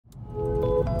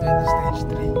Ito stage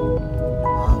 3.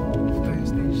 Ito yung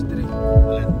stage 3.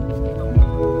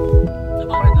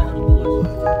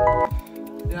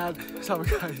 Yan, sabi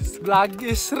guys, vlog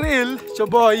is real. So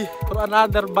boy, for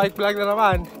another bike vlog na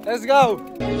naman. Let's go!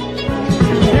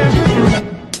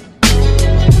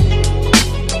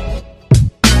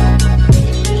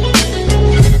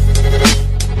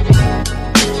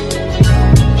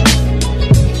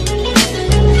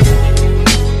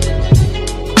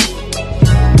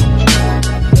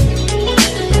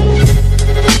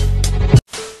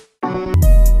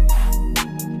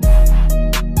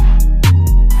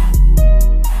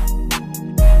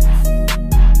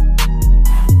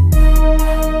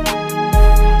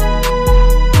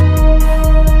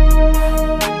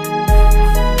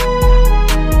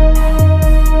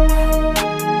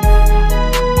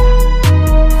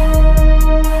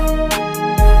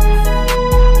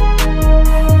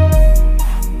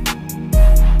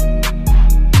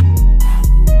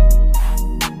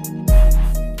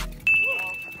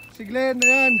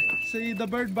 Ayan, si The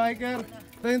Bird Biker.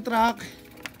 Ito yung track.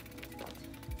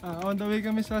 On the way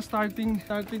kami sa starting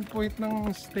point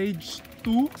ng stage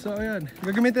 2. So ayan,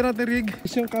 gagamitin natin rig.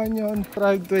 Yung Canyon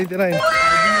Tribe 29.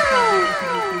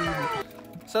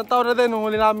 Isang taon na din nung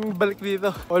huli namin balik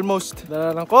dito. Almost.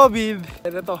 Dala ng COVID.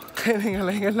 And ito,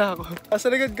 hingal na ako. Sa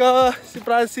likod ko, si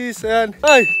Francis. Ayan.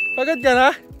 Ay, pagod ka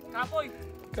na?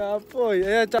 Kapoy,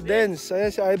 ayan, Dance, ayan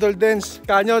si Idol Dance.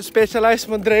 Canyon Specialized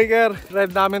Moondraker.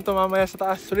 Ride namin ito mamaya sa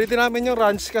taas. Sulitin namin yung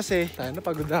runs kasi tayo na,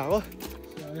 pagod na ako.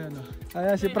 So ayan o.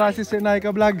 Ayan si Francis and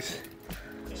Naika Vlogs.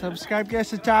 Subscribe kayo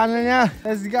sa channel niya.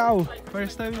 Let's go.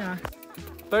 First time niya.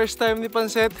 First time ni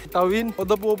Panset, Taween.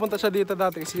 Although pupunta siya dito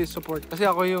dati kasi support. Kasi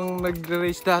ako yung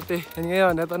nag-race dati. And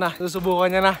ngayon, eto na.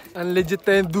 Susubukan niya na. Ang legit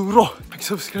na Enduro.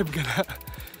 Mag-subscribe ka na.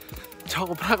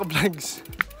 Joco Franco Vlogs.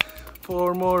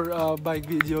 For more bike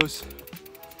videos,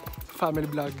 family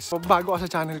vlogs. Bago ka sa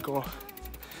channel ko,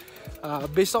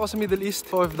 based ako sa Middle East,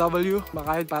 OFW,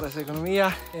 makahid para sa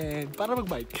ekonomiya and para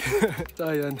mag-bike.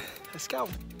 So ayun, let's go!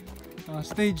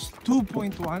 Stage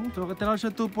 2.1. So katalaw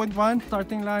siya 2.1.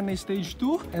 Starting line ay stage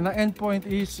 2 and the end point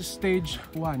is stage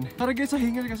 1. Tara guys, sa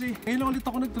hingal kasi ngayon lang ulit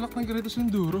ako nagtulak ng ganito sa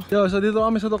Enduro. Yo, so dito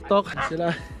kami sa Tok-Tok.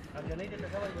 Sila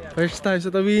first time sa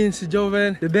Taween, si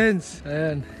Joven, the Dance.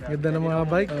 Ayan, ganda ng mga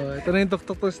bike. Ito na yung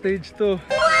Tok-Tok to stage 2.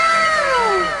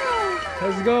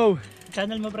 Let's go!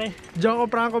 Channel mo pre?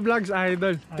 Joco Franco Vlogs,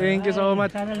 idol. Thank you so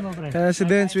much. Channel mo pre? Si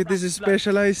Dance with his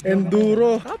specialized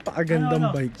Enduro.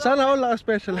 Napakagandang bike. Sana all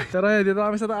specialized. Tara, dito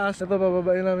kami sa taas. Ito,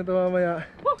 bababain namin ito mamaya.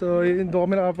 So, doon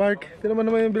kami nakapark. Ito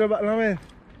naman yung binaba namin.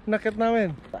 Nakit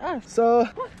namin. Taas. So,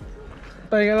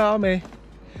 pahinga lang kami.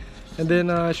 And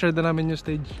then, share na namin yung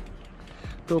stage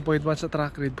 2.1 sa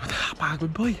track ride. Puta, pagod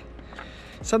boy.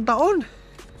 Isang taon.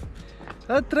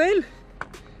 Sa trail.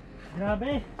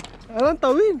 Grabe. Anong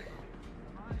Taween?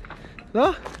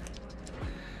 No?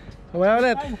 Kumaya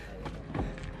ulit.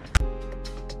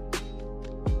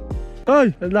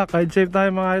 Hoy, good kahit safe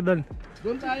tayo mga idol.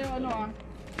 Doon tayo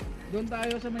doon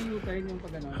tayo sa may U-turn yung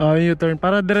pag yung U-turn.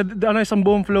 Para isang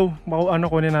buong flow.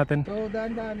 Kunin natin. So,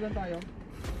 daan-daan lang tayo.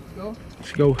 Go.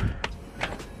 Let's go.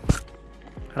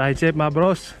 Ride safe mga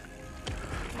bros.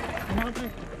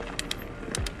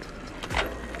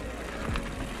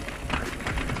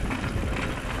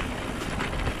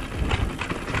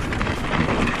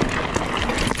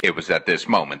 It was at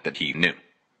this moment that he knew.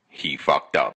 He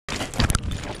fucked up.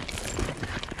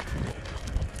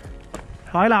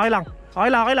 Okay lang.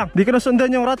 Di ko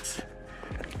nasundan yung rats.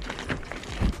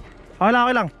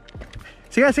 Okay lang.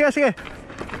 Sige.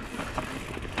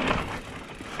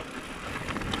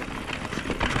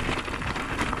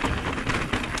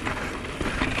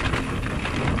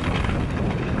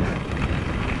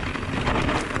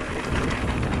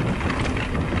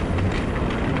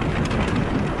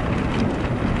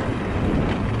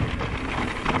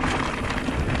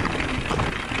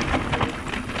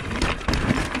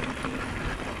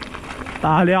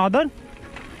 Tahali ako doon.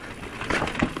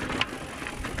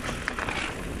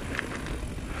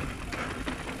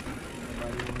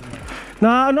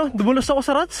 Dumulos ako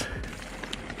sa rats.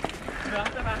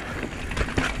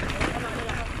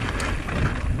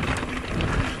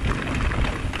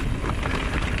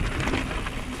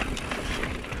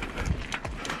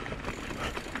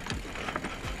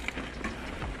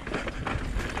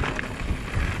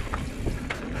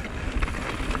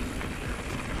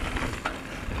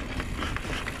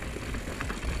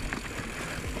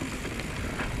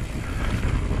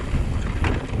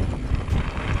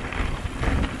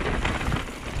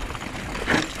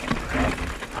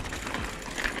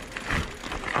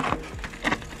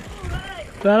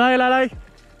 Lalay.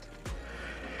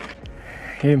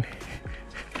 Him.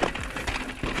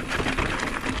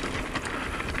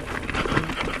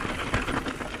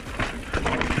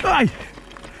 Ay!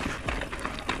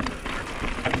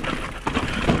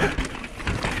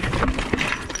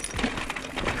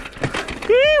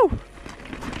 Ew!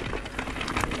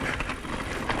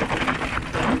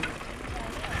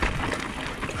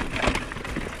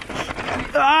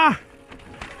 Ah!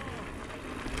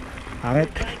 Angit.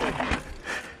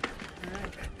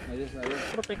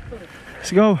 Protector.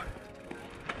 Let's go.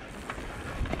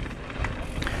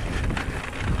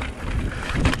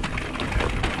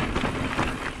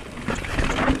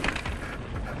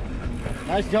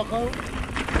 Nice, Joco.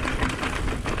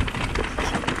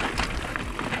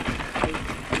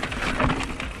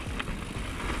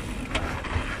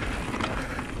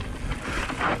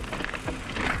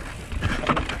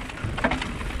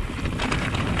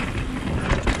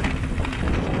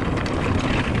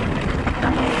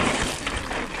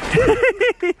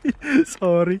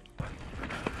 Sorry.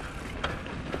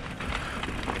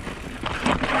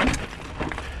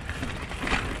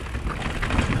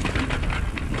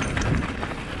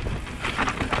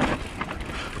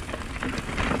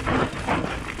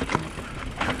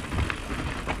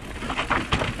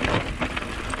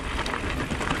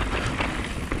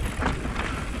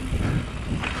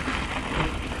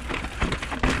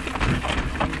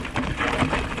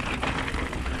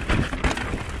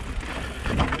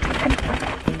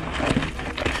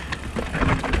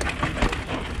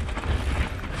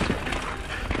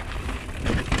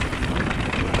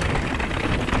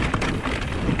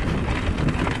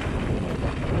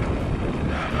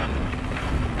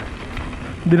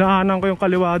 Dinaanan ko yung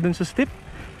kaliwa dun sa steep.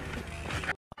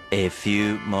 A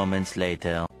few moments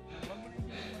later.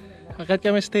 Akit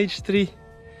kami stage 3.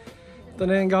 Ito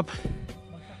na yung gap.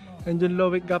 Nandiyan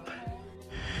Lowick gap.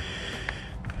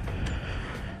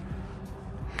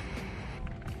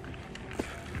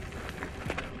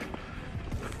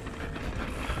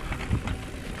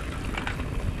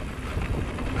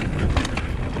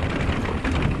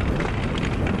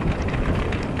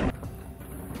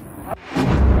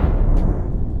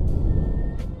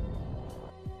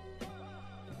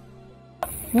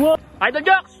 Whoa! Idol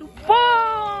Jocks!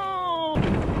 Whoa!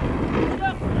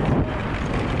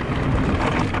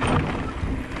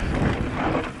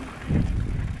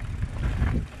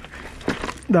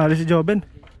 Dali si Joben.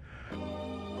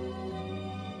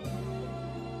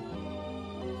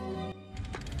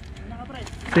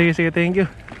 Sige, sige, thank you.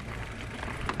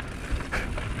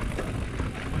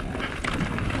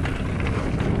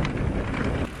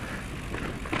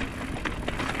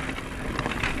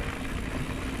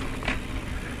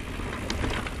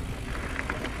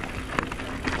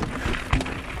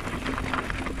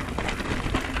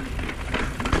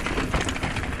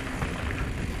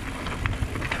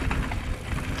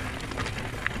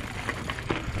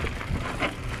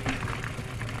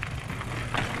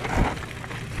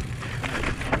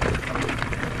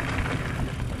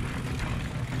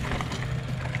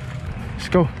 Let's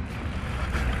go.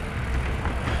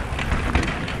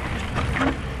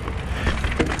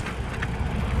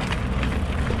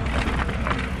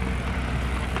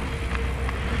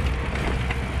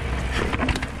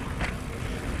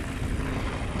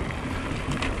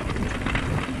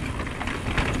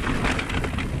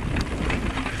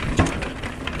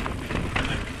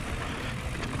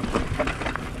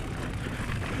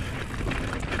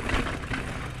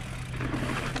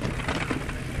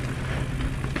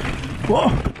 Whoa!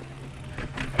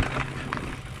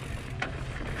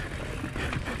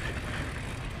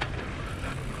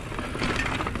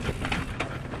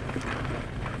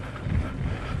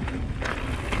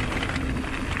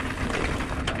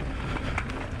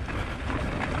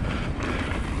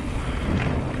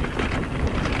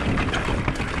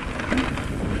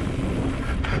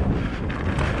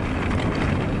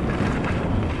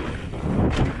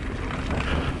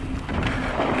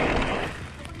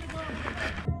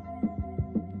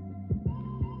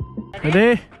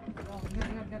 Ready?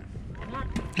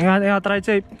 Ingat, ingat, ride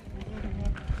safe.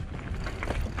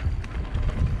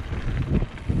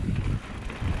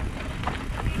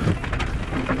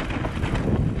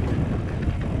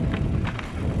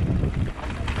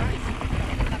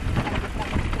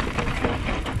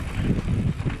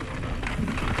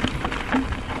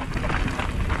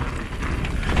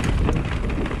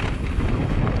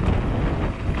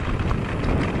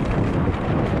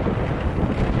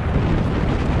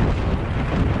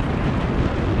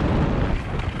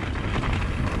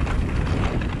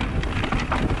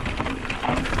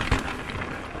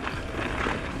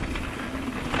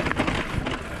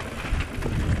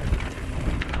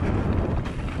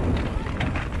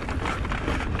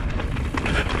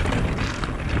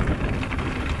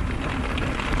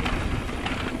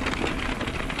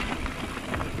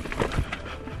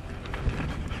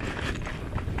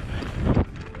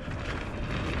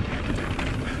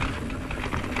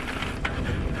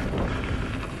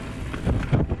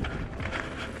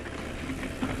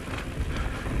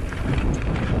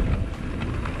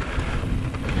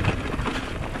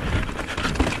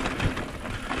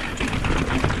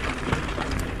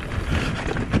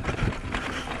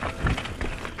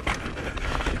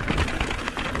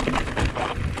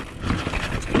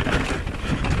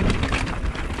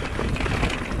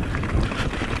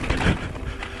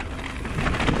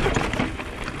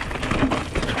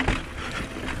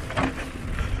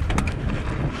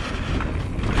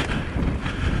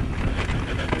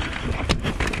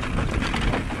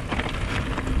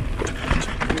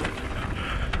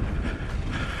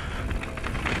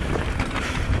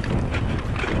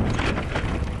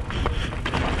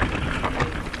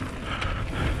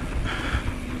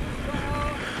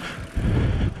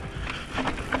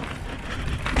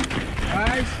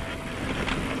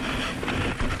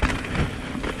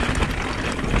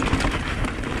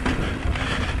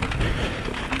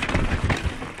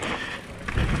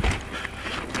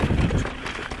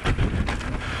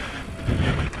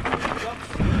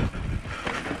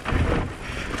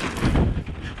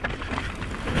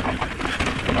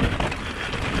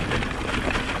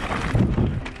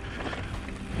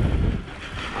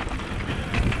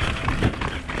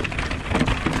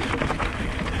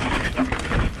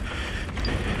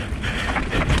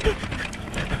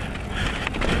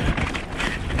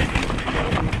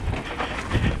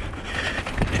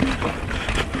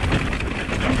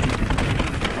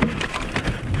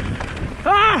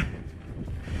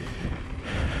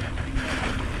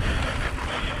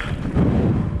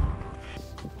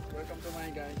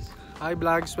 Hi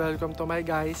vlogs, welcome to my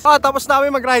guys. Oh, tapos na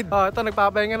kami mag-ride. Oh, ito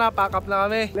nagpapahinga na, pack up na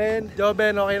kami. Len,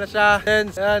 Joben, okay na siya.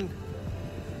 Lens, ayan.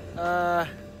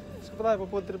 Saan pa tayo?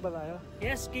 Pupunta pa tayo?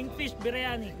 Yes, Kingfish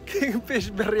Biryani. Kingfish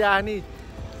Biryani.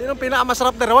 Yun ang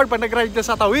pinakamasarap na reward pag nag-ride ka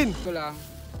sa Taween. Ito lang,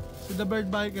 Si The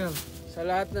Bird Biker. sa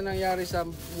lahat na nangyari sa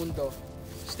mundo,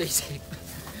 stay safe.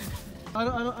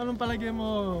 Anong palagay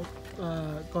mo,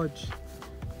 coach?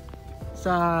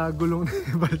 Sa gulong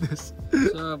ni Valdez.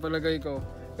 Sa palagay ko,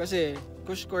 kasi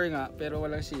push core nga pero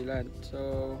walang sealant. So,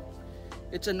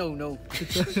 it's a no-no.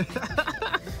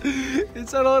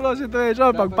 It's a no-no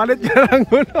situation. Pagpalit ka ng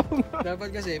gulong. Dapat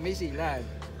kasi may sealant.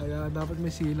 Kaya dapat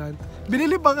may sealant.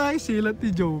 Binili ba nga yung sealant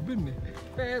ni Joven eh?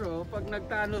 Pero pag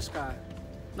nagtanos ka,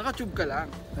 nakatube ka lang.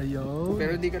 Ayaw.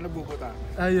 Pero hindi ka nabubuta.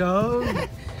 Ayaw.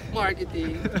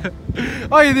 Marketing.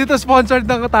 Oy, dito sponsored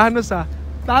ng Thanos ah.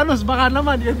 Thanos, baka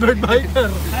naman, yung Bird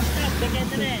Biker. Bigyan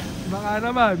nyo na eh. Baka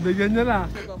naman, bigyan nyo na.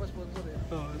 Nagpapasponsor eh.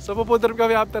 So pupunta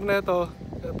kami after na ito.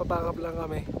 Papakap lang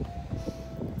kami.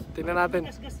 Tingnan natin.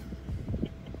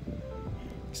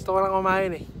 Gusto ko lang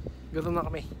kumain eh. Gutom na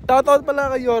kami. Shoutout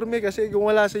pala kay Yorme kasi kung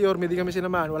wala si Yorme, di kami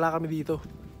sinamahan. Wala kami dito.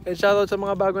 And shoutout sa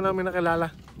mga bago namin nakilala.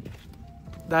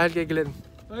 Dahil kay Glenn.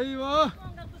 Ay, wow!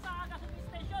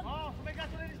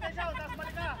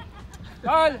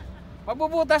 Tol,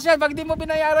 mabubutas yan pag di mo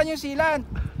binayaran yung sealant.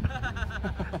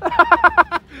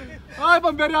 Ay,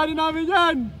 pambiryani namin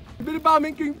yan! Bili pa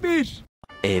kaming kingfish!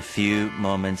 A few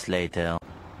moments later.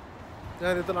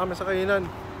 Yan, dito na kami sa kainan.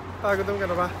 Gutom ka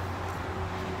na ba?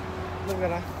 Gutom ka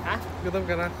na? Ha? Gutom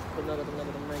ka na?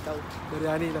 Gutom na ikaw.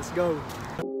 Biryani, let's go!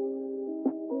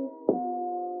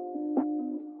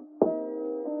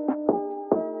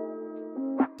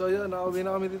 So yun, nakauwi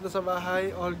na kami dito sa bahay.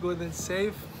 All good and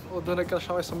safe. Although nag-crash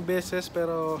ako isang beses,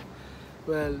 pero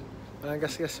well, walang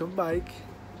gasgas yung bike.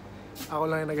 Ako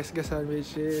lang yung nagasgasan,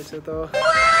 which is ito.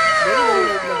 Very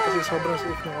light lang kasi sobrang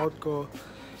safe ng out ko.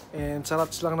 And sa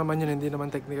rats lang naman yun, hindi naman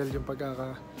technical yung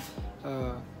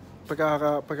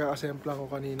pagkakasempla ko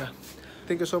kanina.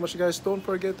 Thank you so much guys. Don't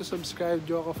forget to subscribe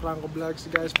Joco Franco Vlogs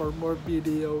guys for more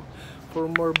video, for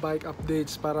more bike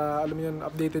updates, para alam mo yun,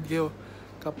 updated kayo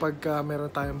kapag meron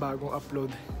tayong bagong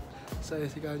upload sa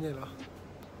SK niya, no?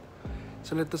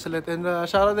 Sulit to sulit. And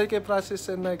shoutout din kay Francis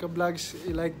and Marko Vlogs.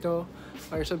 I-like nyo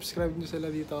or subscribe nyo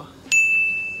sila dito.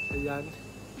 Ayan.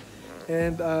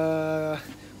 And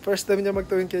first time niya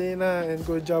mag-Taween kanina, and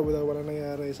good job, wala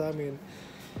nangyari sa amin.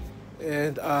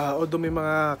 And although may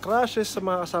mga crashes sa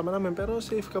mga kasama namin, pero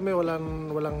safe kami,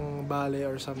 walang bale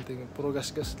or something. Puro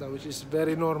gas-gas lang, which is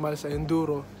very normal sa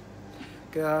Enduro.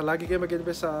 Kaya lagi kayo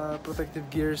mag-invest sa protective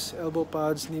gears, elbow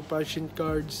pads, knee pads, shin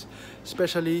guards,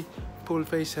 especially full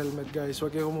face helmet guys.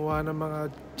 Huwag kayo kumuha ng mga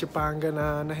chipanga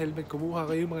na helmet, kumuha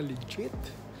kayo mga legit.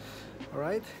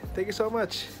 Alright? Thank you so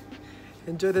much.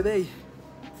 Enjoy the day.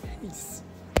 Peace.